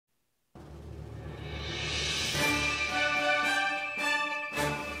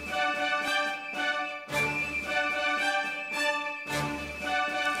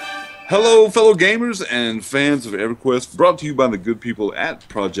Hello, fellow gamers and fans of Everquest, brought to you by the good people at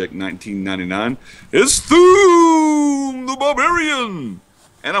Project 1999. It's Thoom, the Barbarian!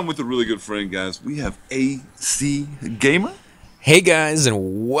 And I'm with a really good friend, guys. We have AC Gamer. Hey guys,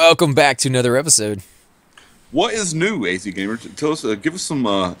 and welcome back to another episode. What is new, AC Gamer? Tell us, give us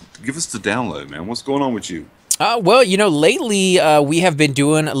the download, man. What's going on with you? Well, lately we have been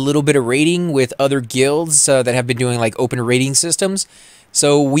doing a little bit of raiding with other guilds that have been doing like open raiding systems.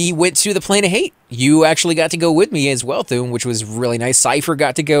 So we went to the Plane of Hate. You actually got to go with me as well, Thoom, which was really nice. Cypher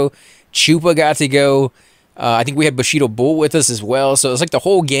got to go. Chupa got to go. I think we had Bushido Bull with us as well. So it was like the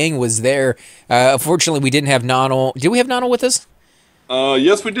whole gang was there. Unfortunately, we didn't have Nonal. Did we have Nonal with us?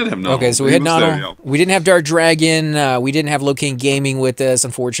 Yes, we did have Nonal. Okay, so we had Nonal. There, yeah. We didn't have Dark Dragon. We didn't have Low King Gaming with us,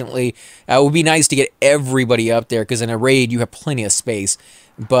 unfortunately. It would be nice to get everybody up there because in a raid, you have plenty of space.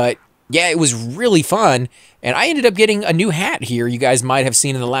 But yeah, it was really fun. And I ended up getting a new hat here. You guys might have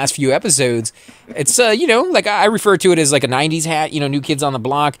seen in the last few episodes. It's, like I refer to it as like a 90s hat, New Kids on the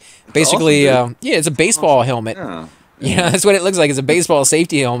Block. Basically, awesome, yeah, it's a baseball helmet. Yeah, that's what it looks like. It's a baseball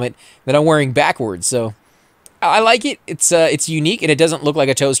safety helmet that I'm wearing backwards. So I like it. It's unique, and it doesn't look like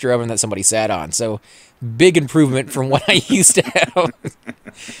a toaster oven that somebody sat on. So big improvement from what I used to have.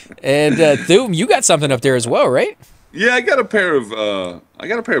 And Thoom, you got something up there as well, right? Yeah, I got a pair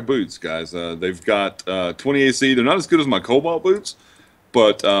of boots, guys. They've got 20 AC. They're not as good as my Cobalt boots,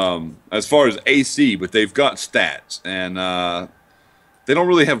 but as far as AC, but they've got stats, and they don't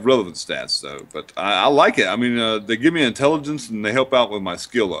really have relevant stats though. But I like it. I mean, they give me intelligence and they help out with my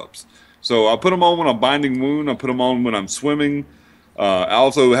skill ups. So I put them on when I'm binding wound. I put them on when I'm swimming. I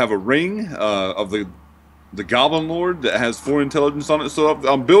also have a ring of the Goblin Lord that has 4 intelligence on it. So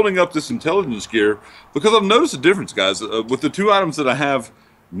I'm building up this intelligence gear because I've noticed a difference, guys, with the 2 items that I have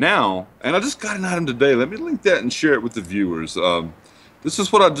now. And I just got an item today. Let me link that and share it with the viewers. This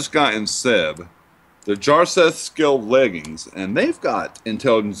is what I just got in Seb. The Jarseth Scale leggings, and they've got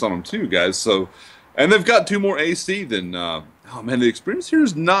intelligence on them too, guys. So, and they've got 2 more AC than. Oh man, the experience here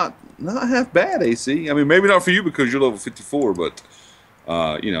is not half bad, AC. I mean, maybe not for you because you're level 54, but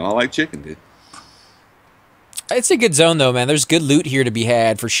I like chicken, dude. It's a good zone, though, man. There's good loot here to be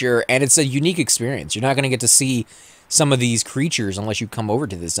had, for sure, and it's a unique experience. You're not going to get to see some of these creatures unless you come over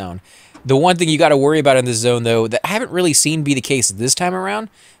to this zone. The one thing you got to worry about in this zone, though, that I haven't really seen be the case this time around,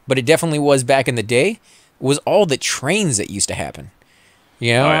 but it definitely was back in the day, was all the trains that used to happen.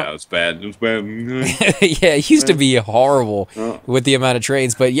 You know? Oh, yeah, it was bad. It was bad. Yeah, it used to be horrible with the amount of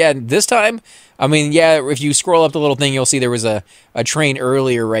trains. But, yeah, this time, I mean, yeah, if you scroll up the little thing, you'll see there was a train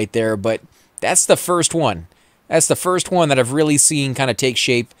earlier right there, but that's the first one. That's the first one that I've really seen kind of take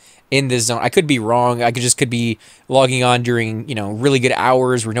shape in this zone. I could be wrong. I could be logging on during, really good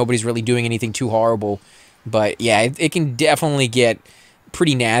hours where nobody's really doing anything too horrible. But, yeah, it can definitely get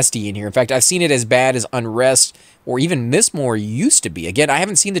pretty nasty in here. In fact, I've seen it as bad as Unrest or even Mistmore used to be. Again, I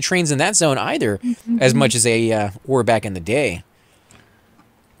haven't seen the trains in that zone either as much as they were back in the day.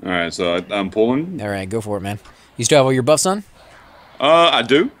 All right, so I'm pulling. All right, go for it, man. You still have all your buffs on? I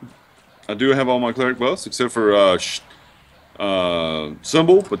do. I do have all my Cleric buffs, except for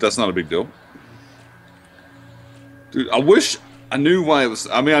Symbol, but that's not a big deal. Dude, I wish I knew why it was.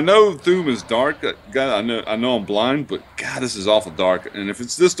 I mean, I know Thoom is dark. God, I know I'm blind, but God, this is awful dark. And if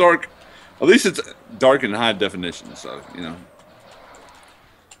it's this dark, at least it's dark in high definition. So you know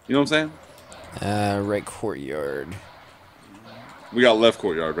what I'm saying? Right courtyard. We got left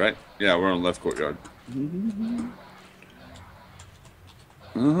courtyard, right? Yeah, we're on left courtyard.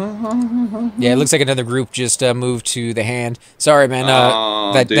 Yeah, it looks like another group just moved to the hand. Sorry, man.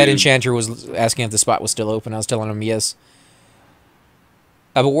 That enchanter was asking if the spot was still open. I was telling him yes.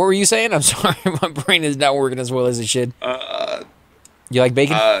 But what were you saying? I'm sorry, my brain is not working as well as it should. You like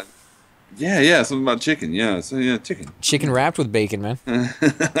bacon? Yeah, something about chicken. Yeah, so yeah, chicken. Chicken wrapped with bacon, man.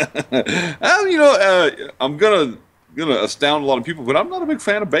 I'm gonna astound a lot of people, but I'm not a big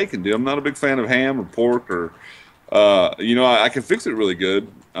fan of bacon, dude. I'm not a big fan of ham or pork or. I can fix it really good,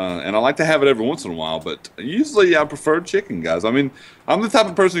 and I like to have it every once in a while, but usually I prefer chicken, guys. I mean, I'm the type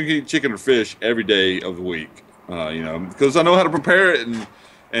of person who can eat chicken or fish every day of the week, because I know how to prepare it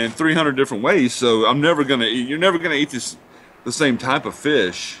in 300 different ways, so you're never going to eat the same type of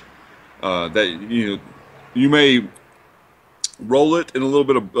fish that, you may roll it in a little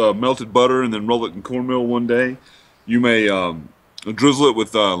bit of melted butter and then roll it in cornmeal one day. You may drizzle it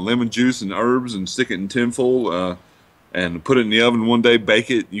with lemon juice and herbs and stick it in tinfoil and put it in the oven one day.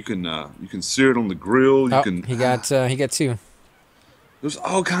 Bake it. You can sear it on the grill. He got 2. There's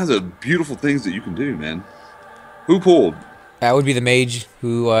all kinds of beautiful things that you can do, man. Who pulled? That would be the mage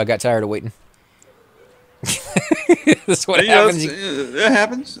who got tired of waiting. That's what Yeah, happens. it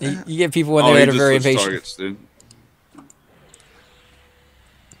happens. You get people in there that are very impatient. Targets, dude.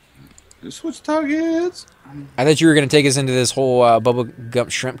 Just switch targets. I thought you were going to take us into this whole bubble gum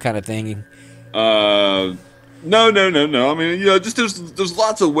shrimp kind of thing. No. I mean, just there's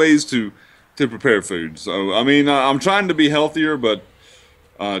lots of ways to prepare food. So I mean, I'm trying to be healthier, but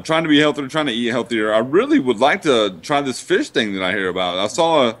trying to eat healthier. I really would like to try this fish thing that I hear about. I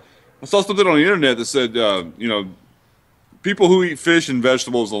saw something on the internet that said, people who eat fish and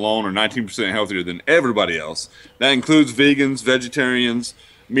vegetables alone are 19% healthier than everybody else. That includes vegans, vegetarians,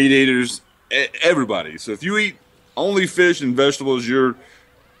 meat eaters, everybody. So if you eat only fish and vegetables, you're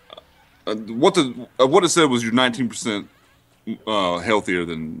what it said was you're 19% healthier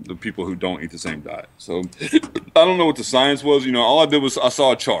than the people who don't eat the same diet. So I don't know what the science was. All I did was I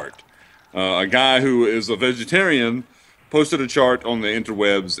saw a chart. A guy who is a vegetarian posted a chart on the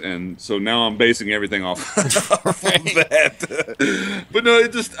interwebs, and so now I'm basing everything off of that. But no,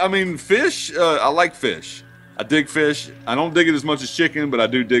 fish, I like fish. I dig fish. I don't dig it as much as chicken, but I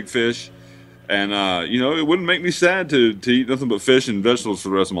do dig fish. And, it wouldn't make me sad to eat nothing but fish and vegetables for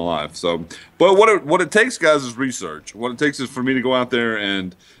the rest of my life. So, but what it takes, guys, is research. What it takes is for me to go out there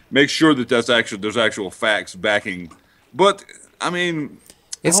and make sure that there's actual facts backing. But, I mean,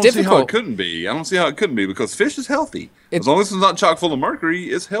 it's I don't difficult. see how it couldn't be. I don't see how it couldn't be because fish is healthy. As long as it's not chock full of mercury,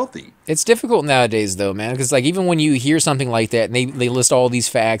 it's healthy. It's difficult nowadays, though, man, because like even when you hear something like that, and they list all these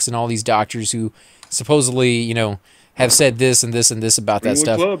facts and all these doctors who supposedly, have said this and this and this about that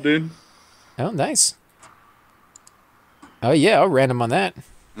stuff. Club, dude. Oh, nice. Oh, yeah, I'll random on that.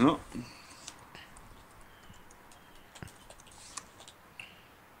 Oh.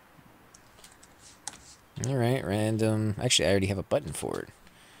 All right, random. Actually, I already have a button for it.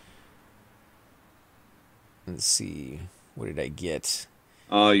 Let's see. What did I get?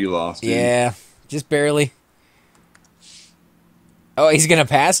 Oh, you lost. Yeah, just barely. Oh, he's going to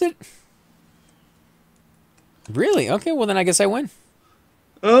pass it? Really? Okay, well, then I guess I win.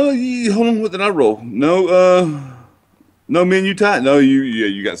 Oh, hold on. What did I roll? No, man, you tied. No,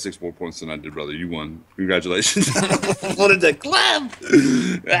 you got 6 more points than I did, brother. You won. Congratulations. What did that clap?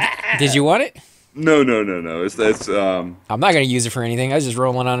 Did you want it? No. It's I'm not going to use it for anything. I was just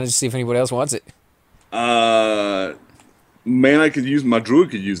rolling on it to see if anybody else wants it. Man, my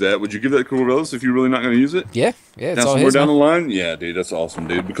druid could use that. Would you give that to Corvellis if you're really not going to use it? Yeah, it's now, all somewhere his, down man. the line? Yeah, dude, that's awesome,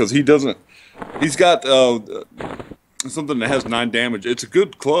 dude, because he's got something that has 9 damage. It's a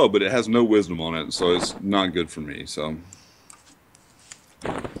good club, but it has no wisdom on it, so it's not good for me, so.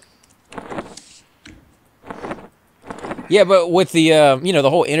 Yeah, but with the, the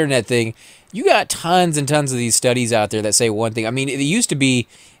whole internet thing, you got tons and tons of these studies out there that say one thing. I mean, it used to be,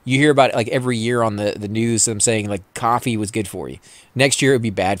 you hear about it like every year on the news, them saying like coffee was good for you. Next year it would be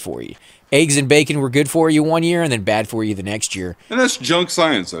bad for you. Eggs and bacon were good for you one year and then bad for you the next year. And that's junk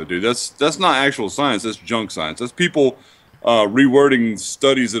science, though, dude. That's not actual science. That's junk science. That's people rewording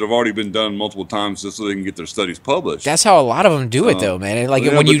studies that have already been done multiple times just so they can get their studies published. That's how a lot of them do it, though, man. And like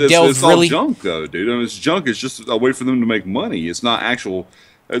yeah, when you delve it's really, all junk, though, dude. I mean, it's junk. It's just a way for them to make money. It's not actual.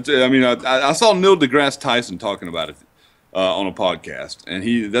 I saw Neil deGrasse Tyson talking about it on a podcast,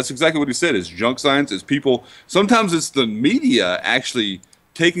 and that's exactly what he said. It's junk science. It's people. Sometimes it's the media actually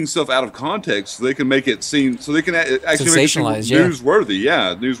taking stuff out of context so they can make it seem, so they can actually make it seem newsworthy.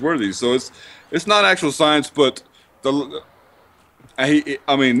 Yeah, newsworthy. So it's not actual science, but Neil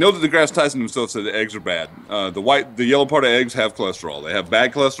deGrasse Tyson himself said that eggs are bad. The yellow part of eggs have cholesterol. They have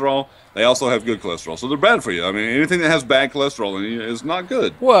bad cholesterol. They also have good cholesterol, so they're bad for you. I mean, anything that has bad cholesterol in it is not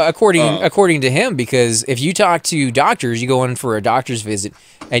good. Well, according to him, because if you talk to doctors, you go in for a doctor's visit,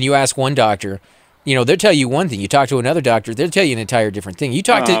 and you ask one doctor, they'll tell you one thing. You talk to another doctor, they'll tell you an entire different thing.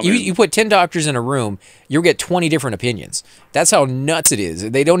 You put 10 doctors in a room, you'll get 20 different opinions. That's how nuts it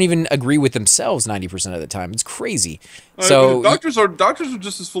is. They don't even agree with themselves 90% of the time. It's crazy. So doctors are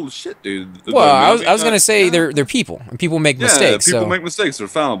just as full of shit, dude. Well, I was going to say they're people, and people make mistakes. People make mistakes. They're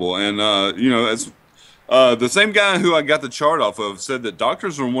fallible, and it's the same guy who I got the chart off of said that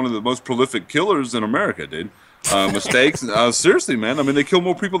doctors are one of the most prolific killers in America, dude. Mistakes. Seriously, man. I mean, they kill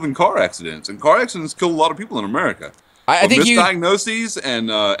more people than car accidents, and car accidents kill a lot of people in America. I think misdiagnoses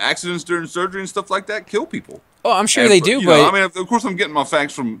and accidents during surgery and stuff like that kill people. Oh, I'm sure they do, but of course, I'm getting my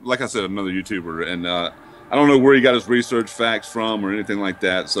facts from, like I said, another YouTuber, and I don't know where he got his research facts from or anything like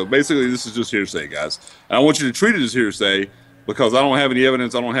that. So basically, this is just hearsay, guys. And I want you to treat it as hearsay because I don't have any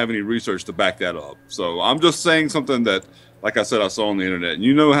evidence, I don't have any research to back that up. So I'm just saying something that, like I said, I saw on the internet, and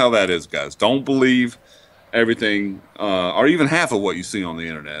you know how that is, guys. Don't believe everything or even half of what you see on the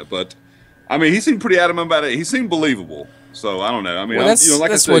internet. But I mean, he seemed pretty adamant about it. He seemed believable. So I don't know. I mean, Well, that's, you know,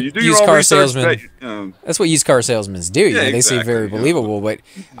 like I that's said, what you do used your own car research. salesmen. That's what used car salesmen do. You Yeah, know, they seem exactly, very believable, but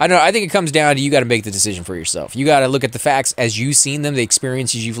I don't know. I think it comes down to you got to make the decision for yourself. You got to look at the facts as you've seen them, the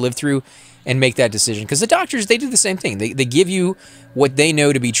experiences you've lived through, and make that decision. Because the doctors, they do the same thing. They give you what they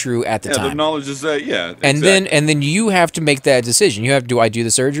know to be true at the time. The knowledge is that, yeah. And then you have to make that decision. You have, do I do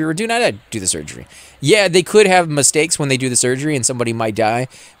the surgery or do not I do the surgery? Yeah, they could have mistakes when they do the surgery and somebody might die,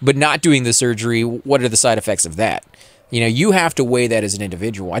 but not doing the surgery, what are the side effects of that? You know, you have to weigh that as an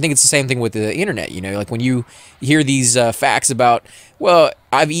individual. I think it's the same thing with the internet. You know, like when you hear these facts about, well,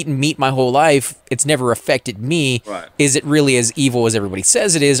 I've eaten meat my whole life, it's never affected me. Right. Is it really as evil as everybody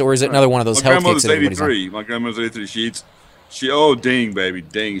says it is, or is it another one of those health kicks that everybody's on? My grandmother's 83. Oh, ding, baby,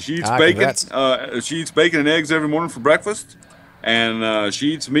 ding. She eats bacon. Congrats. She eats bacon and eggs every morning for breakfast, and she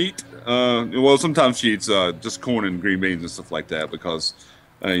eats meat. Well, sometimes she eats just corn and green beans and stuff like that because,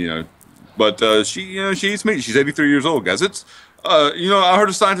 you know. But she eats meat. She's 83 years old, guys. It's, I heard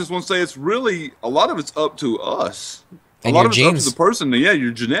a scientist once say it's really a lot of it's up to us. And a lot your of it's genes. up to the person. Yeah,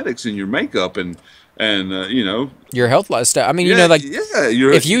 your genetics and your makeup and your health lifestyle. I mean, you know, like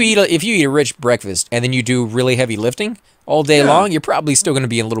if you eat a rich breakfast and then you do really heavy lifting all day long, you're probably still going to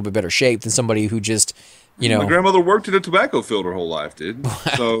be in a little bit better shape than somebody who just, you know. My grandmother worked in a tobacco field her whole life, dude.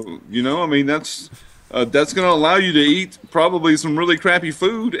 So I mean, that's going to allow you to eat probably some really crappy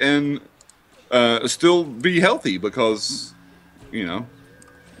food and still be healthy because, you're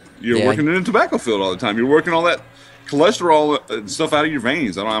working in a tobacco field all the time. You're working all that cholesterol and stuff out of your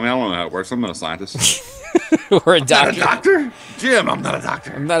veins. I don't know how it works. I'm not a scientist. Or a doctor. I'm not a doctor? Jim, I'm not a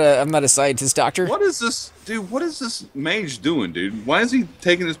doctor. I'm not a scientist doctor. What is this, dude? What is this mage doing, dude? Why is he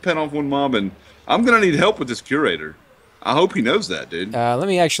taking his pen off one mob? And I'm going to need help with this curator. I hope he knows that, dude. Let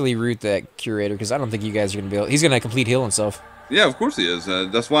me actually root that curator because I don't think you guys are going to be able. He's going to complete heal himself. Yeah, of course he is.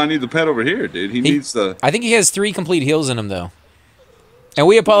 That's why I need the pet over here, dude. He needs the... I think he has 3 complete heals in him, though. And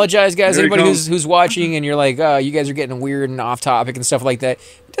we apologize, guys. Anybody who's watching and you're like, oh, you guys are getting weird and off topic and stuff like that.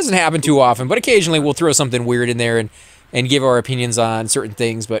 It doesn't happen too often, but occasionally we'll throw something weird in there and give our opinions on certain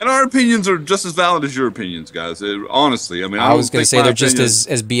things. But and our opinions are just as valid as your opinions, guys. Honestly, I mean, I was going to say they're just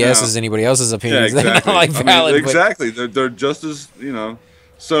as BS as anybody else's opinions. Yeah, exactly. They're not like valid. Exactly. They're just as,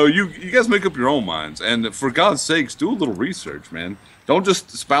 So you guys make up your own minds. And for God's sakes, do a little research, man. Don't just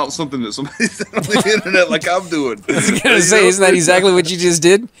spout something that somebody said on the internet like I'm doing. I was going to say, isn't that exactly what you just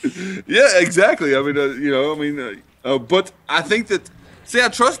did? Yeah, exactly. I mean, but I think that, I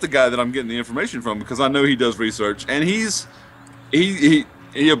trust the guy that I'm getting the information from because I know he does research, and he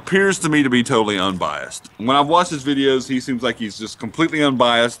appears to me to be totally unbiased. When I've watched his videos, he seems like he's just completely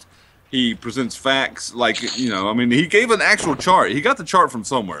unbiased. He presents facts like, he gave an actual chart. He got the chart from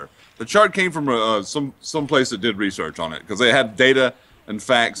somewhere. The chart came from some place that did research on it because they had data and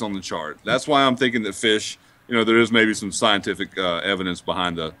facts on the chart. That's why I'm thinking that fish, there is maybe some scientific evidence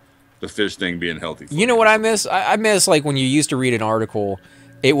behind the fish thing being healthy. You know what I miss? I miss like when you used to read an article,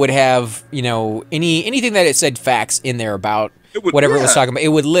 it would have, anything that it said facts in there about whatever it was talking about. It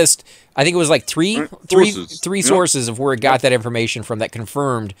would list, I think it was like three sources of where it got that information from that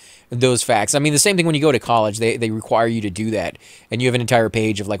confirmed those facts. I mean, the same thing when you go to college, they require you to do that. And you have an entire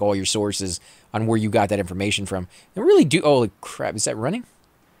page of like all your sources on where you got that information from. They really do. Oh, crap. Is that running?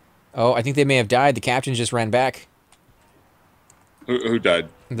 Oh, I think they may have died. The captain just ran back. Who died?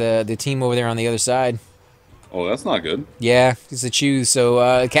 The team over there on the other side. Oh, that's not good. Yeah, it's a choose.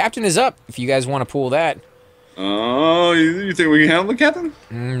 So captain is up if you guys want to pull that. Oh, you think we can handle the captain?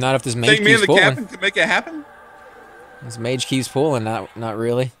 Not if this mage keeps pulling. Think me and the captain can make it happen? This mage keeps pulling, not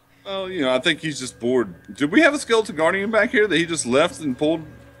really. Well, I think he's just bored. Did we have a skeleton guardian back here that he just left and pulled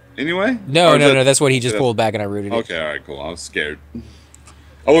anyway? No, that's what he just pulled back and I rooted it. Okay, all right, cool. I was scared.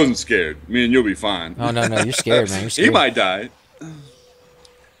 I wasn't scared. Me and you'll be fine. Oh, no, you're scared, man. You're scared. He might die.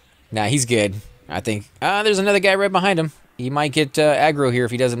 Nah, he's good, I think. There's another guy right behind him. He might get aggro here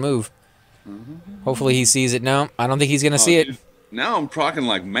if he doesn't move. Hopefully he sees it. No, I don't think he's going to see it. Dude, now I'm procking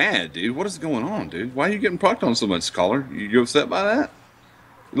like mad, dude. What is going on, dude? Why are you getting procced on so much, Scholar? You upset by that?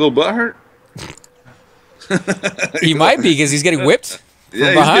 A little butt hurt? He might be because he's getting whipped from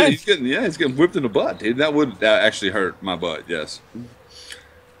behind. He's getting whipped in the butt, dude. That would actually hurt my butt, yes.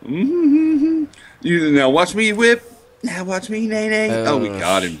 Now watch me whip. Now watch me nay. Oh, we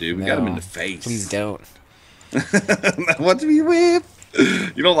got him, dude. We got him in the face. Please don't. Now watch me whip.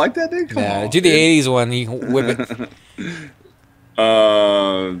 You don't like that, dude? Come on, do the '80s one. You can whip it.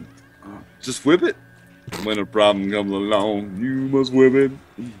 Just whip it. When a problem comes along, you must whip it.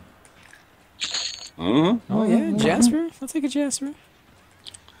 Oh yeah, Jasper. I'll take a Jasper.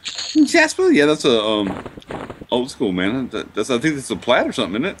 Jasper, yeah, that's a old school, man. I think it's a plat or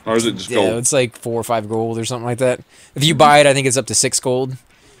something, isn't it? Or is it just Yeah, gold? it's like 4 or 5 gold or something like that. If you buy it, I think it's up to 6 gold.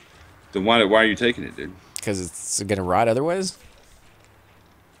 Then why are you taking it, dude? Because it's gonna rot otherwise.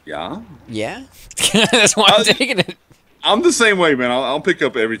 Yeah. Yeah, that's why I'm taking it. I'm the same way, man. I'll pick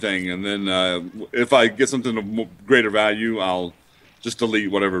up everything, and then if I get something of greater value, I'll just delete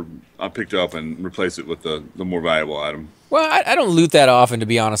whatever I picked up and replace it with the more valuable item. Well, I don't loot that often, to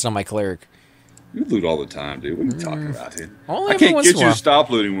be honest, on my cleric. You loot all the time, dude. What are you talking about, dude? Only I every can't once in get a you while. to stop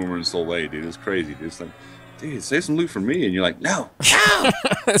looting when we're in Soleil, dude. It's crazy, dude. It's like, dude, save some loot for me, and you're like, no.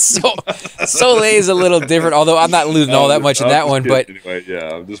 Soleil is a little different, although I'm not looting all that much in that one. But anyway,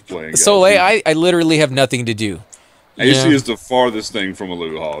 yeah, I'm just playing. Guys. Soleil, I literally have nothing to do. AC is the farthest thing from a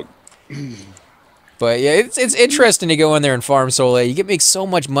loot hog. But yeah, it's interesting to go in there and farm Soleil. You can make so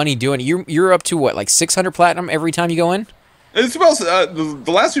much money doing it. You're up to what, like 600 platinum every time you go in? It's about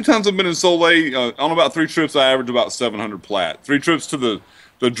the last 2 times I've been in Soleil, on about 3 trips, I averaged about 700 plat. 3 trips to the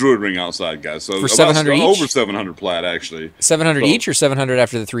Druid Ring outside, guys. So for 700 each? Over 700 plat, actually. 700 each or 700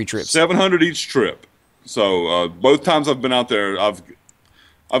 after the 3 trips? 700 each trip. So both times I've been out there, I've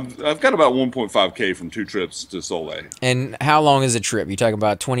got about 1.5K from 2 trips to Soleil. And how long is a trip? You talking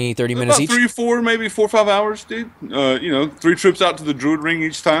about 20, 30 minutes about each? 3 or 4, maybe 4 or 5 hours, dude. 3 trips out to the Druid Ring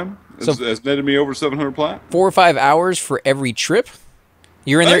each time. Has netted me over 700 plat. 4 or 5 hours for every trip?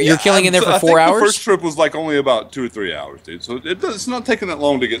 You're in there. You're killing in there for 4 hours. The first trip was like only about 2 or 3 hours, dude. So it's not taking that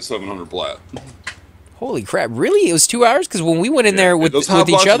long to get 700 plat. Holy crap! Really? It was 2 hours? Because when we went in there with those high each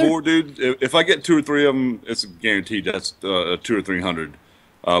blocks other, more, dude. If I get 2 or 3 of them, it's guaranteed. That's a 200 or 300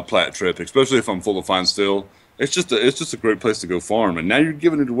 plat trip. Especially if I'm full of fine steel. It's just a great place to go farm. And now you're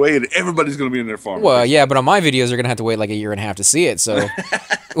giving it away, and everybody's going to be in there farming. Well, yeah, but on my videos, they're going to have to wait like a year and a half to see it. So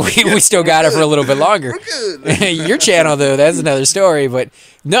we still got it for a little bit longer. We're good. Your channel, though, that's another story. But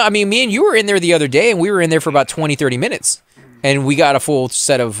no, I mean, me and you were in there the other day, and we were in there for about 20, 30 minutes. And we got a full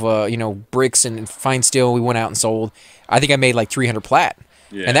set of, bricks and fine steel. We went out and sold. I think I made like 300 plat.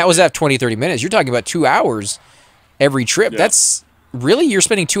 Yeah. And that was after 20, 30 minutes. You're talking about 2 hours every trip. Yeah. That's really, you're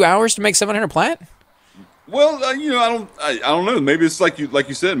spending 2 hours to make 700 plat? Well, I don't know. Maybe it's like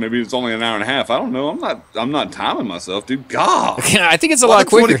you said. Maybe it's only an hour and a half. I don't know. I'm not timing myself, dude. God, I think it's a lot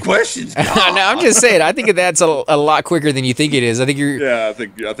quicker. 20 questions. No, I'm just saying. I think that's a lot quicker than you think it is. I think you're. Yeah,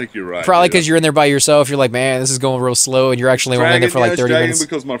 I think you're right. Probably because you're in there by yourself. You're like, man, this is going real slow, and you're actually only in there for like 30 minutes.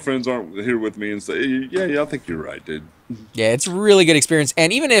 Because my friends aren't here with me, and say, yeah, I think you're right, dude. Yeah, it's a really good experience.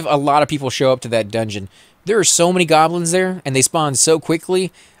 And even if a lot of people show up to that dungeon, there are so many goblins there, and they spawn so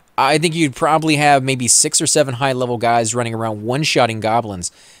quickly. I think you'd probably have maybe 6 or 7 high-level guys running around one-shotting goblins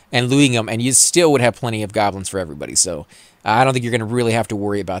and looting them, and you still would have plenty of goblins for everybody. So I don't think you're going to really have to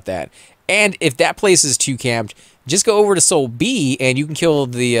worry about that. And if that place is too camped, just go over to Soul B, and you can kill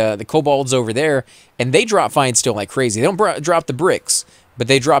the kobolds over there, and they drop fine steel like crazy. They don't drop the bricks, but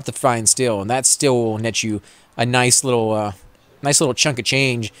they drop the fine steel, and that still will net you a nice little chunk of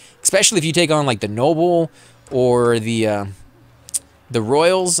change, especially if you take on like the Noble or the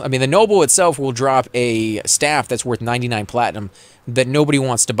Royals. I mean, the Noble itself will drop a staff that's worth 99 platinum that nobody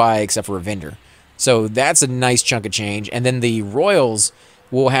wants to buy except for a vendor. So that's a nice chunk of change. And then the Royals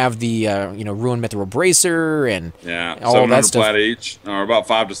will have the Ruined Mithril Bracer and all that stuff. 700 plat each, or about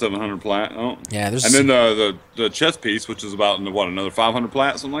 500 to 700 plat. Oh. Yeah, and then the chest piece, which is about another 500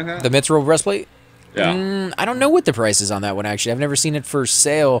 plat, something like that. The Mithril Breastplate. Yeah. I don't know what the price is on that one, actually. I've never seen it for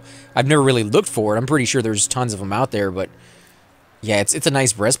sale. I've never really looked for it. I'm pretty sure there's tons of them out there, but yeah, it's a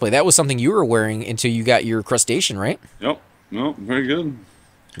nice breastplate. That was something you were wearing until you got your crustacean, right? Yep. No, very good.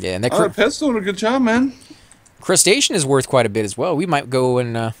 Yeah, and that Pet's doing a good job, man. Crustacean is worth quite a bit as well. We might go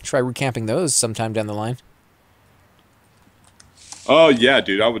and try recamping those sometime down the line. Oh yeah,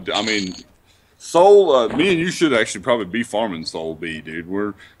 dude. I mean, Soul. Me and you should actually probably be farming Soul B, dude.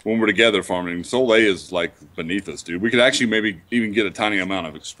 When we're together farming. Soul A is like beneath us, dude. We could actually maybe even get a tiny amount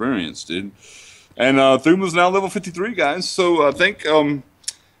of experience, dude. And Thuma's now level 53, guys. So I think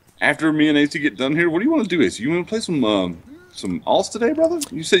after me and AC get done here, what do you want to do, AC? You want to play some alts today, brother?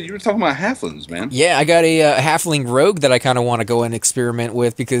 You said you were talking about halflings, man. Yeah, I got a halfling rogue that I kind of want to go and experiment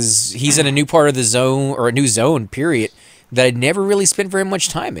with because he's in a new part of the zone, or a new zone, period, that I'd never really spent very much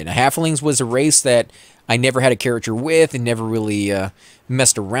time in. Halflings was a race that I never had a character with and never really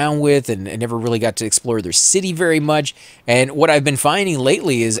messed around with and never really got to explore their city very much. And what I've been finding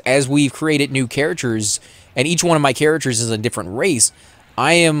lately is as we've created new characters, and each one of my characters is a different race,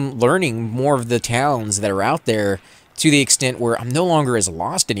 I am learning more of the towns that are out there to the extent where I'm no longer as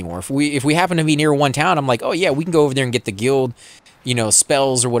lost anymore. If we happen to be near one town, I'm like, oh yeah, we can go over there and get the guild,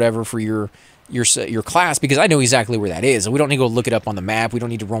 spells or whatever for your your class, because I know exactly where that is. We don't need to go look it up on the map. We don't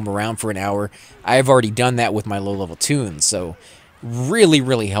need to roam around for an hour. I've already done that with my low-level tunes, so really,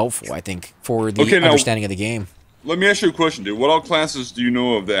 really helpful, I think, for the understanding of the game. Let me ask you a question, dude. What all classes do you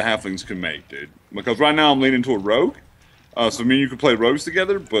know of that halflings can make, dude? Because right now I'm leaning toward rogue, so me and you could play rogues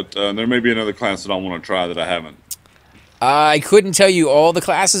together, but there may be another class that I want to try that I haven't. I couldn't tell you all the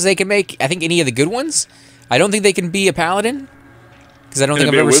classes they can make. I think any of the good ones. I don't think they can be a paladin, because I don't think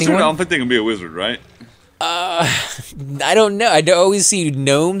I've ever seen one. I don't think they can be a wizard, right? I don't know. I always see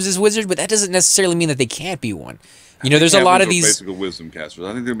gnomes as wizards, but that doesn't necessarily mean that they can't be one. You know, there's a lot of these basic wisdom casters.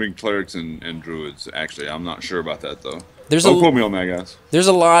 I think they're being clerics and druids. Actually, I'm not sure about that though. Don't quote me on that, guys. There's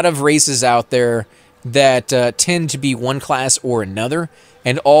a lot of races out there that tend to be one class or another,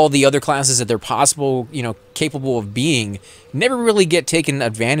 and all the other classes that they're capable of being, never really get taken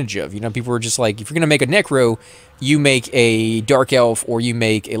advantage of. You know, people are just like, if you're gonna make a necro, you make a dark elf or you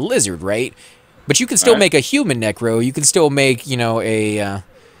make a lizard, right? But you can still make a human necro. You can still make,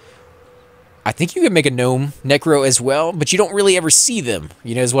 I think you can make a gnome necro as well, but you don't really ever see them,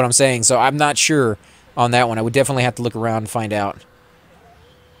 is what I'm saying. So I'm not sure on that one. I would definitely have to look around and find out.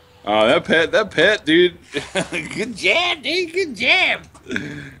 That pet, dude. Good job, dude. Good job.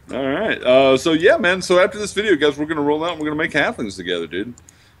 All right. So, yeah, man. So after this video, guys, we're going to roll out and we're going to make halflings together, dude.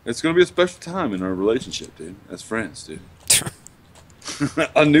 It's going to be a special time in our relationship, dude. As friends, dude.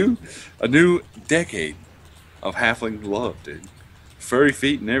 a new decade of halfling love, dude. Furry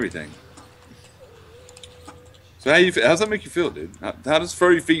feet and everything. So how's that make you feel, dude? How does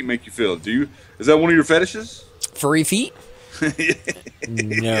furry feet make you feel? Is that one of your fetishes? Furry feet?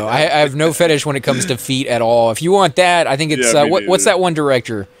 No, I have no fetish when it comes to feet at all. If you want that, I think it's what's that one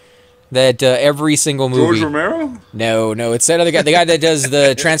director that every single movie? George Romero? No, it's that other guy, the guy that does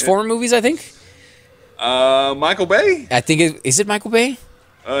the Transformer movies, I think. Michael Bay? I think is it Michael Bay?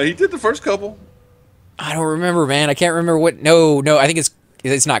 He did the first couple. I don't remember, man. I can't remember what. No, I think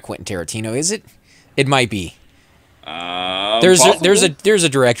it's not Quentin Tarantino, is it? It might be. There's a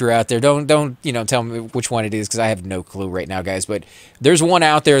director out there. Don't tell me which one it is, because I have no clue right now, guys. But there's one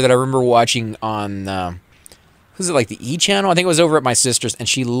out there that I remember watching on was it like the E channel? I think it was over at my sister's, and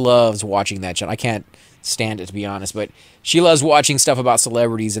she loves watching that channel. I can't stand it, to be honest, but she loves watching stuff about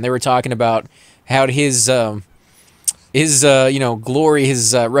celebrities, and they were talking about how his glory,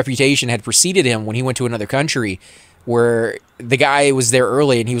 his reputation had preceded him when he went to another country, where the guy was there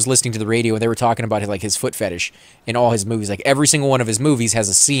early and he was listening to the radio, and they were talking about his foot fetish in all his movies. Like every single one of his movies has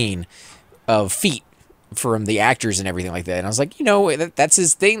a scene of feet from the actors and everything like that. And I was like, that's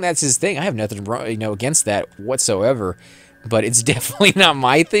his thing. That's his thing. I have nothing against that whatsoever, but it's definitely not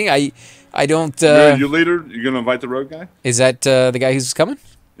my thing. I don't. Your leader, you gonna invite the rogue guy? Is that the guy who's coming?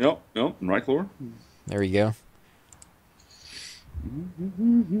 Yep, right, Lord. There you go.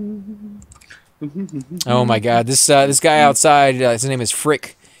 Oh my God! This guy outside, his name is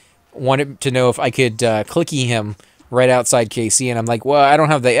Frick, wanted to know if I could clicky him right outside KC, and I'm like, well, I don't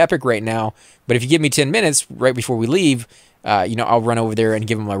have the epic right now, but if you give me 10 minutes right before we leave, I'll run over there and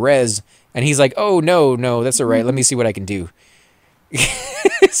give him a res. And he's like, oh no, that's all right. Let me see what I can do.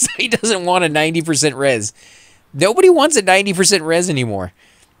 So he doesn't want a 90% res. Nobody wants a 90% res anymore.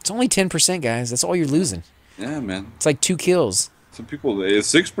 It's only 10%, guys. That's all you're losing. Yeah, man. It's like 2 kills. Some people,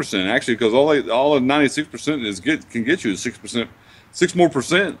 it's 6% actually, because all of 96% can get you is 6%, 6 more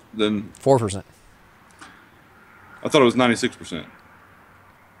percent than 4%. I thought it was 96%.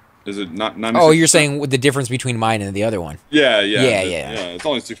 Is it not 96%? Oh, you're saying the difference between mine and the other one? Yeah. It's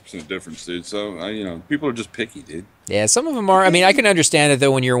only 6% difference, dude. So people are just picky, dude. Yeah, some of them are. I mean, I can understand it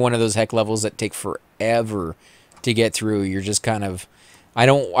though when you're one of those heck levels that take forever to get through. You're just kind of, I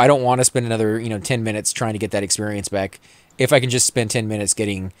don't want to spend another 10 minutes trying to get that experience back, if I can just spend 10 minutes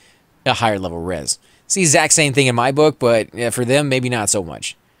getting a higher level res. It's the exact same thing in my book, but for them, maybe not so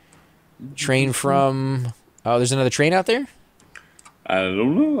much. Train from... Oh, there's another train out there? I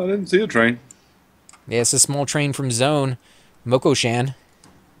don't know. I didn't see a train. Yeah, it's a small train from Zone. Moko-shan.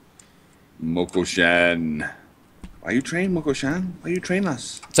 Moko-shan. Why you train, Moko-shan? Why you train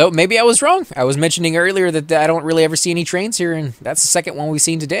us? So maybe I was wrong. I was mentioning earlier that I don't really ever see any trains here, and that's the second one we've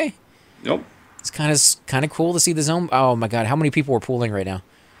seen today. Yep. It's kind of cool to see the zone. Oh my God, how many people are pooling right now?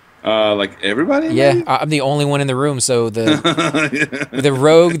 Like everybody? Yeah, maybe? I'm the only one in the room, so the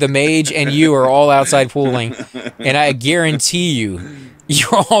rogue, the mage, and you are all outside pooling, and I guarantee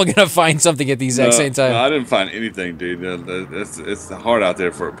you're all gonna find something at the exact same time. No, I didn't find anything, dude. It's hard out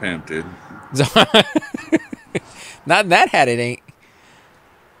there for a pimp, dude. Not in that hat, it ain't.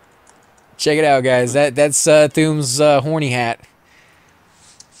 Check it out, guys. That's Thume's horny hat.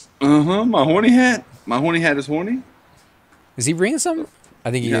 My horny hat. My horny hat is horny. Is he bringing something?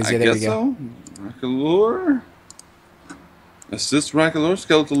 I think he Yeah, is. I Yeah, there we guess go. so. Rackalore. Assist Rackalore.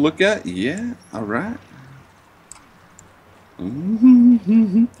 Skeletal to look at. Yeah, all right.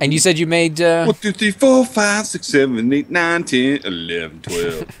 And you said you made 1, 2, 3, 4, 5, 6, 7, 8, 9, 10, 11,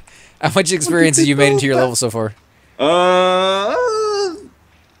 12. how much 1, 2, experience 3, have you made 4, into your 5. level so far? A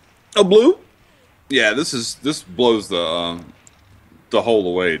blue. Yeah, this blows the hole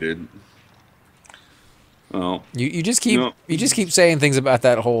away, dude. Oh, You just keep no. you just keep saying things about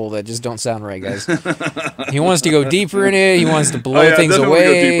that hole that just don't sound right, guys. He wants to go deeper in it. He wants to Oh blow yeah, things definitely away.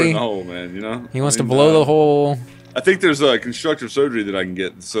 go deeper in the hole, man. You know, He wants to blow the hole. I think there's a constructive surgery that I can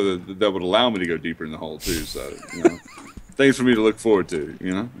get so that would allow me to go deeper in the hole too. So, you know, things for me to look forward to.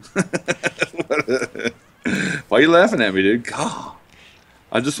 You know, why are you laughing at me, dude? God,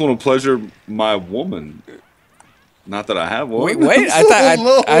 I just want to pleasure my woman. Not that I have one. Wait! I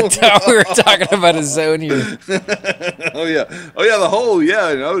thought we were talking about a zone here. Oh yeah, the hole. Yeah,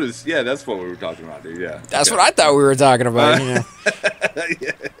 I noticed. Yeah, that's what we were talking about, dude. Yeah, That's what I thought we were talking about. You know.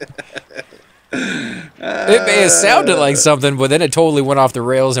 It may have sounded like something, but then it totally went off the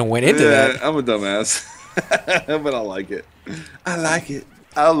rails and went into that. I'm a dumbass, but I like it. I like it.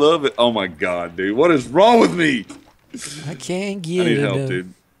 I love it. Oh my god, dude, what is wrong with me? I can't I get need it. help,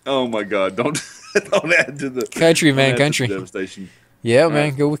 dude. Oh my god, don't add to the Country, man, don't add to country. the devastation. Yeah,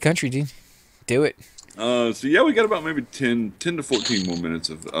 man, go with country, dude. Do it. So yeah, we got about maybe 10 to 14 more minutes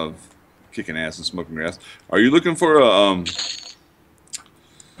of kicking ass and smoking grass. Are you looking for a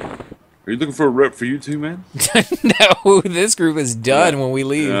Are you looking for a rep for you too, man? No, this group is done when we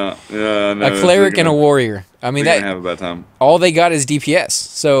leave. Yeah, I know. A cleric and a warrior. I mean, That have a bad time. all they got is DPS.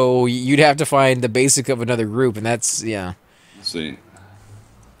 So you'd have to find the basic of another group, and that's Let's see.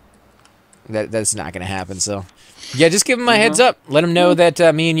 that's not going to happen. So yeah, just give them a heads up. Let them know that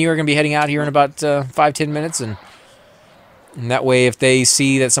me and you are going to be heading out here in about 5-10 minutes, and that way, if they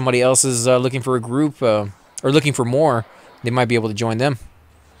see that somebody else is looking for a group or looking for more, they might be able to join them.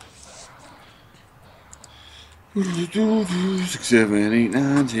 6, 7, 8,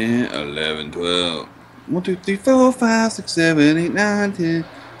 9, 10, 11, 12. 1, 2, 3, 4, 5, 6, 7, 8, 9, 10,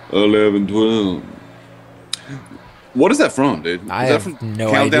 11, 12. What is that from, dude? I Is have that from no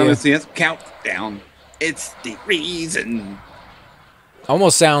Countdown? idea. It's the answer. Countdown. It's the reason.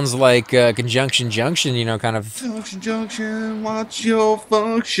 Almost sounds like Conjunction Junction, you know, kind of Junction, watch your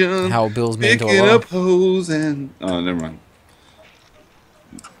function. how Bill's made to Picking a up hose and... Oh, never mind.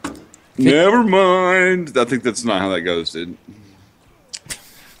 Never mind. I think that's not how that goes, dude.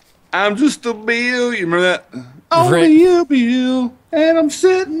 I'm just a bill. You remember that? Only a bill, and I'm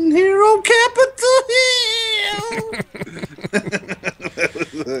sitting here on Capitol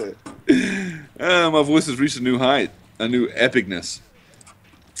Hill. My voice has reached a new height, a new epicness.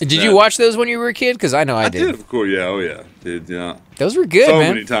 Did you watch those when you were a kid? Because I know I did. Of course, yeah. Oh, yeah. Dude, yeah. Those were good, so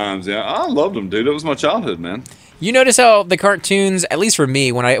man. many times, yeah. I loved them, dude. It was my childhood, man. You notice how the cartoons, at least for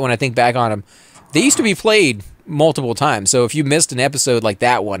me, when I think back on them, they used to be played multiple times. So if you missed an episode like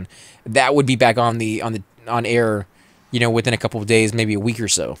that one, that would be back on air, you know, within a couple of days, maybe a week or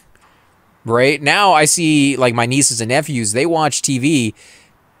so. Right now, I see like my nieces and nephews. They watch TV,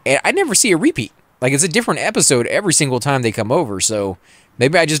 and I never see a repeat. Like it's a different episode every single time they come over. So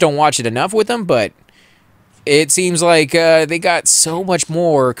maybe I just don't watch it enough with them, but it seems like they got so much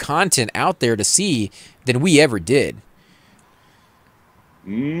more content out there to see than we ever did.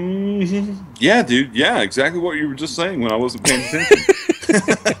 Yeah, dude. Yeah, exactly what you were just saying when I wasn't paying attention.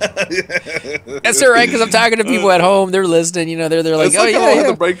 That's all right, because I'm talking to people at home. They're listening. You know, they're like, It's oh like yeah, I don't yeah. have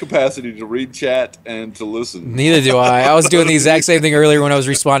the brain capacity to read chat and to listen. Neither do I. I was doing the exact same thing earlier when I was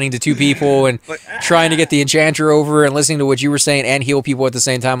responding to two people and trying to get the enchanter over and listening to what you were saying and heal people at the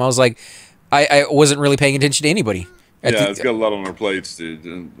same time. I was like, I wasn't really paying attention to anybody. It's got a lot on our plates, dude.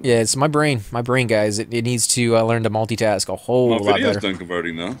 Yeah, it's my brain, guys. It needs to learn to multitask a whole lot My video's better. done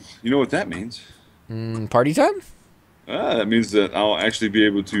converting, though. You know what that means? Party time? That means that I'll actually be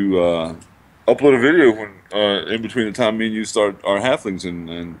able to upload a video when in between the time me and you start our halflings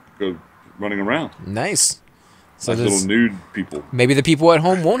and go running around. Nice. So like little nude people. Maybe the people at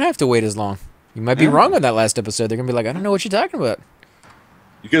home won't have to wait as long. You might be wrong on that last episode. They're going to be like, I don't know what you're talking about.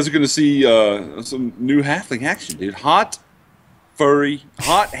 You guys are going to see some new halfling action, dude. Hot, furry,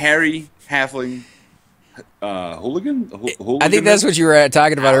 hairy halfling hooligan? I think that's what you were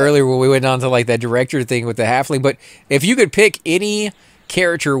talking about earlier when we went on to like that director thing with the halfling. But if you could pick any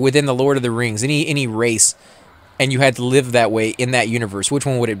character within the Lord of the Rings, any race, and you had to live that way in that universe, which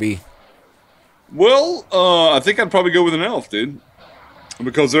one would it be? Well, I think I'd probably go with an elf, dude.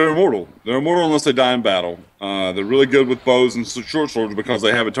 Because they're immortal. They're immortal unless they die in battle. They're really good with bows and short swords because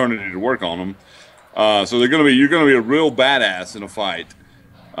they have eternity to work on them. So you're gonna be a real badass in a fight.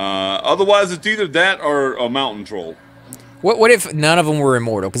 Otherwise, it's either that or a mountain troll. What if none of them were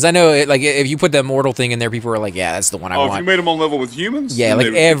immortal? Because I know, like, if you put the immortal thing in there, people are like, yeah, that's the one I Oh, want. if you made them on level with humans? Yeah, then like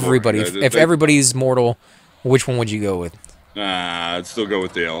they would be everybody. boring. If everybody's mortal, which one would you go with? I'd still go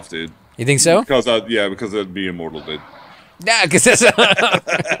with the elf, dude. You think so? Because that'd be immortal, dude. Nah, because I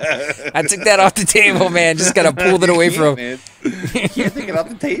took that off the table, man. Just gotta pulled it away from. Man. You can't take it off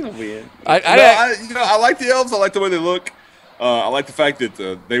the table, man. I like the elves. I like the way they look. I like the fact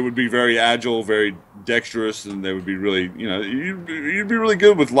that they would be very agile, very dexterous, and they would be really, you'd be really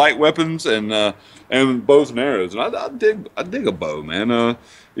good with light weapons and bows and arrows. And I dig a bow, man. I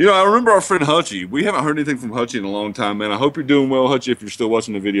remember our friend Hutchie. We haven't heard anything from Hutchie in a long time, man. I hope you're doing well, Hutchie. If you're still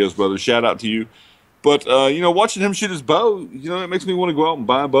watching the videos, brother, shout out to you. But watching him shoot his bow, it makes me want to go out and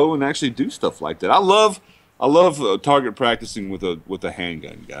buy a bow and actually do stuff like that. I love target practicing with a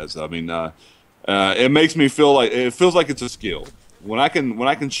handgun, guys. I mean, it makes me feel like it's a skill. When I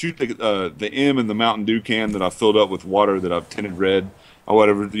can shoot the M in the Mountain Dew can that I filled up with water that I've tinted red or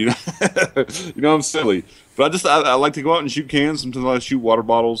whatever, I'm silly. But I like to go out and shoot cans. Sometimes I shoot water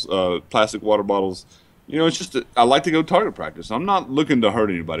bottles, plastic water bottles. It's just I like to go target practice. I'm not looking to hurt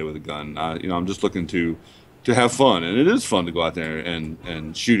anybody with a gun. I'm just looking to have fun, and it is fun to go out there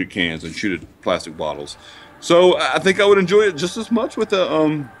and shoot at cans and shoot at plastic bottles. So I think I would enjoy it just as much with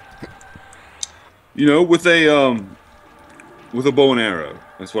a with a bow and arrow.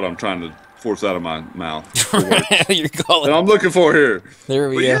 That's what I'm trying to force out of my mouth. You're calling. And I'm looking for here. There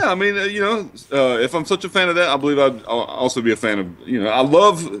we go. Yeah, I mean, if I'm such a fan of that, I believe I'll also be a fan of, I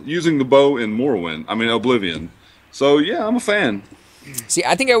love using the bow in Oblivion. So yeah, I'm a fan. See,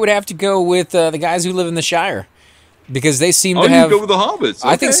 I think I would have to go with the guys who live in the Shire. Because they seem to you have. Go with the hobbits. Okay.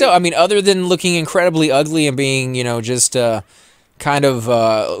 I think so. I mean, other than looking incredibly ugly and being, just kind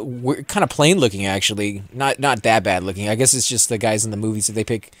of plain looking, actually, not that bad looking. I guess it's just the guys in the movies that they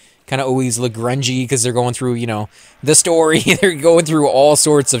pick kind of always look grungy because they're going through, the story. They're going through all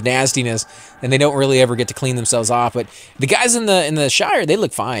sorts of nastiness, and they don't really ever get to clean themselves off. But the guys in the Shire, they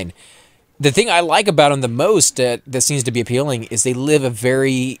look fine. The thing I like about them the most that seems to be appealing is they live a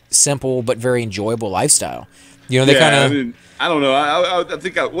very simple but very enjoyable lifestyle. They kind of. I mean, I don't know. I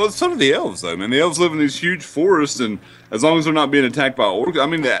think some of the elves though, man. The elves live in these huge forests, and as long as they're not being attacked by orcs, I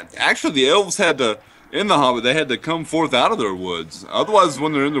mean, actually the elves had to. In the Hobbit, they had to come forth out of their woods. Otherwise,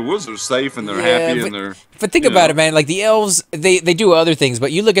 when they're in their woods, they're safe and they're happy and they're. But think about it, man. Like the elves, they do other things.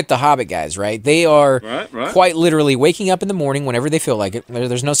 But you look at the Hobbit guys, right? They are quite literally waking up in the morning whenever they feel like it.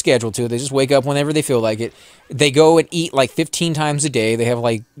 There's no schedule to it. They just wake up whenever they feel like it. They go and eat like 15 times a day. They have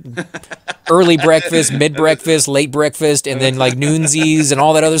like early breakfast, mid breakfast, late breakfast, and then like noonsies and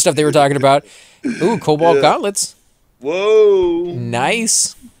all that other stuff they were talking about. Ooh, cobalt gauntlets. Whoa.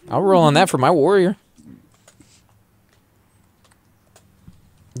 Nice. I'll roll on that for my warrior.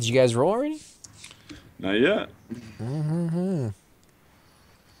 Did you guys roll already? Not yet.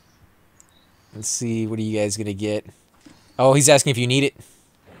 Let's see. What are you guys going to get? Oh, he's asking if you need it.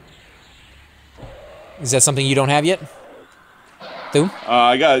 Is that something you don't have yet? Thum?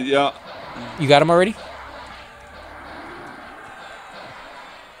 I got it, yeah. You got him already?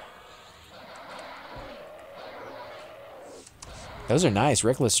 Those are nice.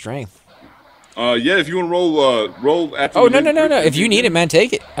 Reckless strength. Yeah, if you want to roll after. Oh, no. If you need it, man,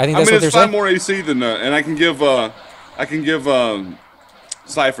 take it. I think that's what they're saying. It's 5 more AC than, and I can give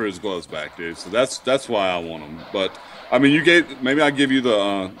Cypher his gloves back, dude. So that's why I want them. But I mean, maybe I give you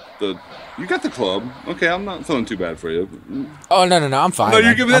the you got the club. Okay, I'm not feeling too bad for you. Oh no, I'm fine. No,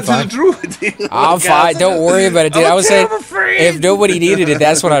 you're giving that to the druid. Dude. I'm fine. Don't worry about it, dude. I was saying if nobody needed it,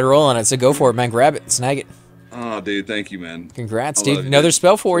 that's when I'd roll on it. So go for it, man. Grab it, snag it. Oh, dude, thank you, man. Congrats, dude. Another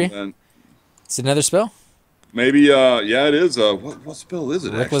spell for you. Man. It's another spell? Maybe, yeah, it is. What spell is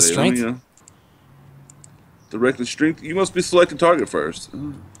it, Reckless actually? Strength? The Reckless Strength? You must be selected target first.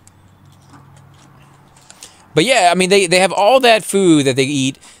 But yeah, I mean, they have all that food that they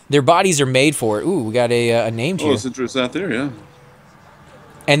eat. Their bodies are made for it. Ooh, we got a name here. Oh, citrus out there, yeah.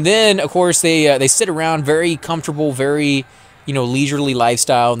 And then, of course, they sit around very comfortable, very, leisurely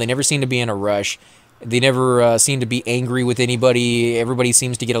lifestyle. And they never seem to be in a rush. They never seem to be angry with anybody. Everybody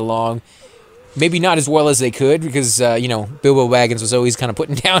seems to get along. Maybe not as well as they could because, Bilbo Baggins was always kind of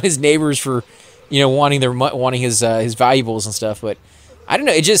putting down his neighbors for, wanting his valuables and stuff. But I don't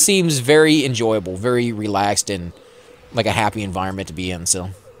know. It just seems very enjoyable, very relaxed, and like a happy environment to be in. So,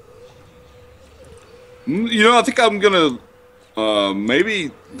 I think I'm going to maybe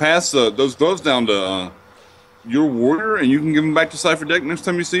pass those gloves down to your warrior, and you can give them back to Cypher Deck next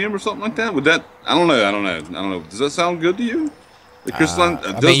time you see him or something like that. Would that? I don't know. Does that sound good to you? The crystalline,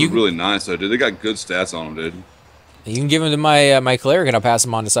 those are really nice, though, dude. They got good stats on them, dude. You can give him to my my Cleric, and I'll pass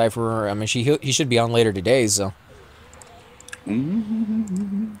him on to Cypher. I mean, he should be on later today, so.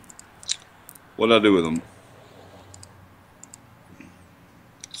 What'd I do with him?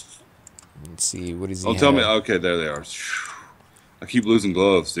 Let's see, what is he? Oh, tell me. Okay, there they are. I keep losing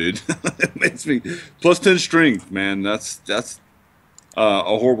gloves, dude. It makes me plus 10 strength, man. That's a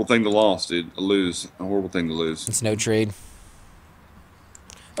horrible thing to lose, dude. A horrible thing to lose. It's no trade.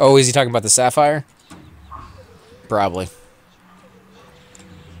 Oh, is he talking about the Sapphire? Probably.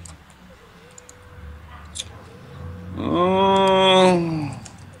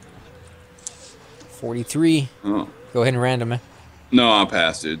 43. Oh. Go ahead and random, man. No, I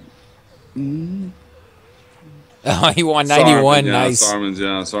passed, dude. Oh, he won 91. Yeah, nice. Sarman's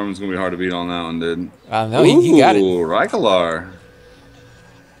gonna be hard to beat on that one, dude. No, he got it. Ooh, Rykalar.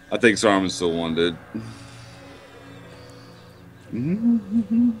 I think Sarman still won, dude.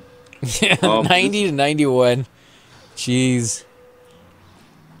 Yeah, 90 to 91. Jeez.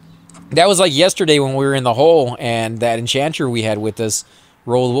 That was like yesterday when we were in the hole, and that enchanter we had with us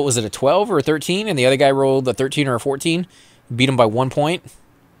rolled, what was it, a 12 or a 13? And the other guy rolled a 13 or a 14. Beat him by 1 point.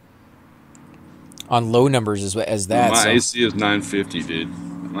 On low numbers as that. My AC is 950, dude.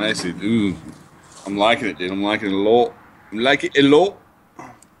 My AC, ooh. I'm liking it, dude. I'm liking it a lot. I like it a lot.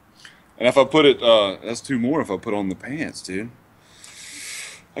 And if I put it, that's 2 more if I put on the pants, dude.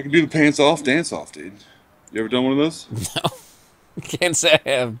 I can do the pants off, dance off, dude. You ever done one of those? No. Can't say I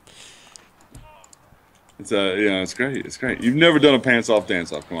have. It's yeah, it's great. It's great. You've never done a pants off,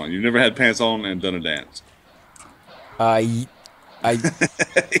 dance off. Come on. You've never had pants on and done a dance. I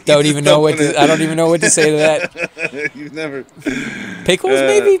don't even know what to, I don't even know what to say to that. You've never pickles,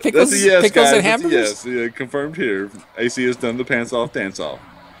 maybe pickles. That's a yes, pickles guys. and hamburgers. Yes, yeah, confirmed here. AC has done the pants off, dance off.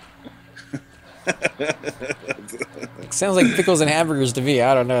 Sounds like pickles and hamburgers to me.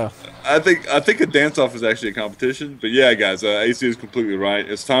 I don't know. I think a dance off is actually a competition, but yeah, guys, AC is completely right.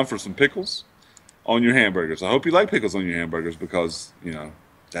 It's time for some pickles on your hamburgers. I hope you like pickles on your hamburgers because you know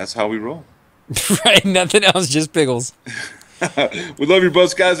that's how we roll. Right, nothing else, just pickles. We love your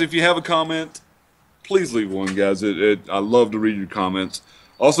butts, guys. If you have a comment, please leave one, guys. I love to read your comments.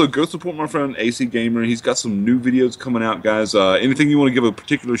 Also, go support my friend AC Gamer. He's got some new videos coming out, guys. Anything you want to give a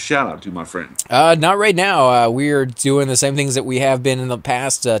particular shout out to, my friend? Not right now. We're doing the same things that we have been in the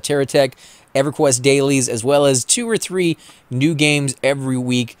past. TerraTech, Everquest dailies, as well as 2 or 3 new games every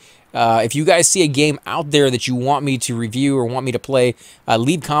week. If you guys see a game out there that you want me to review or want me to play,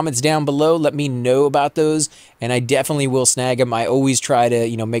 leave comments down below. Let me know about those, and I definitely will snag them. I always try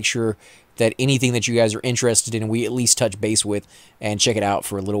to, make sure that anything that you guys are interested in, we at least touch base with and check it out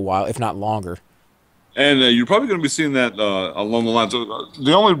for a little while, if not longer. And you're probably going to be seeing that along the lines of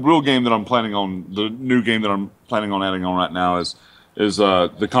the only real game that I'm planning on, the new game that I'm planning on adding on right now is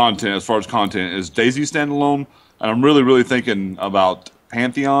the content. As far as content is Daisy standalone, and I'm really thinking about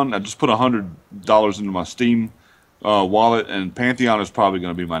Pantheon. I just put $100 into my Steam wallet, and Pantheon is probably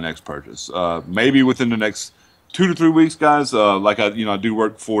going to be my next purchase. Maybe within the next 2 to 3 weeks, guys. Like I do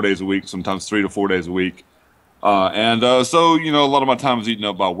work 4 days a week, sometimes 3 to 4 days a week, so a lot of my time is eaten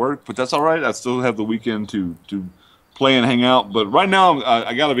up by work, but that's all right. I still have the weekend to play and hang out. But right now,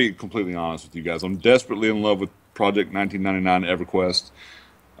 I got to be completely honest with you guys. I'm desperately in love with Project 1999 EverQuest.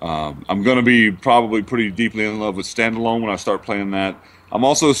 I'm going to be probably pretty deeply in love with Standalone when I start playing that. I'm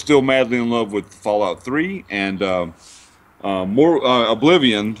also still madly in love with Fallout 3 and more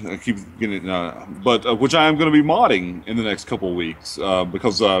Oblivion. I keep getting but which I am going to be modding in the next couple of weeks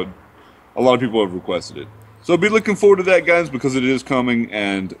because a lot of people have requested it. So be looking forward to that, guys, because it is coming.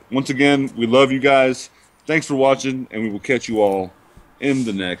 And once again, we love you guys. Thanks for watching, and we will catch you all in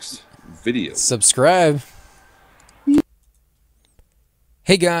the next video. Subscribe.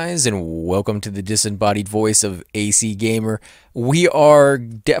 Hey guys, and welcome to the disembodied voice of AC Gamer. We are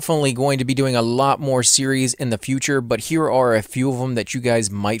definitely going to be doing a lot more series in the future, but here are a few of them that you guys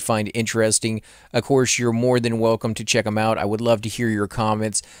might find interesting. Of course, you're more than welcome to check them out. I would love to hear your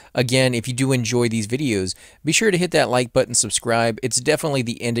comments. Again, if you do enjoy these videos, be sure to hit that like button, subscribe. It's definitely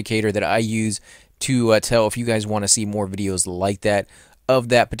the indicator that I use to tell if you guys want to see more videos like that, of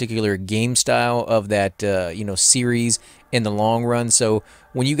that particular game style, of that series in the long run. So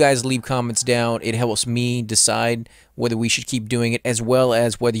when you guys leave comments down, it helps me decide whether we should keep doing it, as well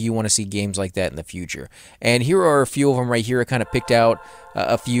as whether you want to see games like that in the future. And here are a few of them right here. I kind of picked out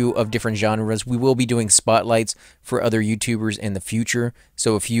a few of different genres. We will be doing spotlights for other YouTubers in the future.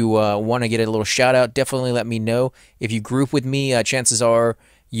 So if you want to get a little shout out, definitely let me know. If you group with me, chances are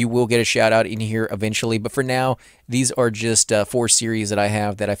you will get a shout out in here eventually. But for now, these are just 4 series that I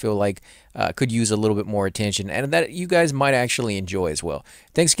have that I feel like could use a little bit more attention and that you guys might actually enjoy as well.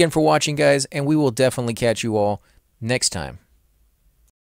 Thanks again for watching, guys, and we will definitely catch you all next time.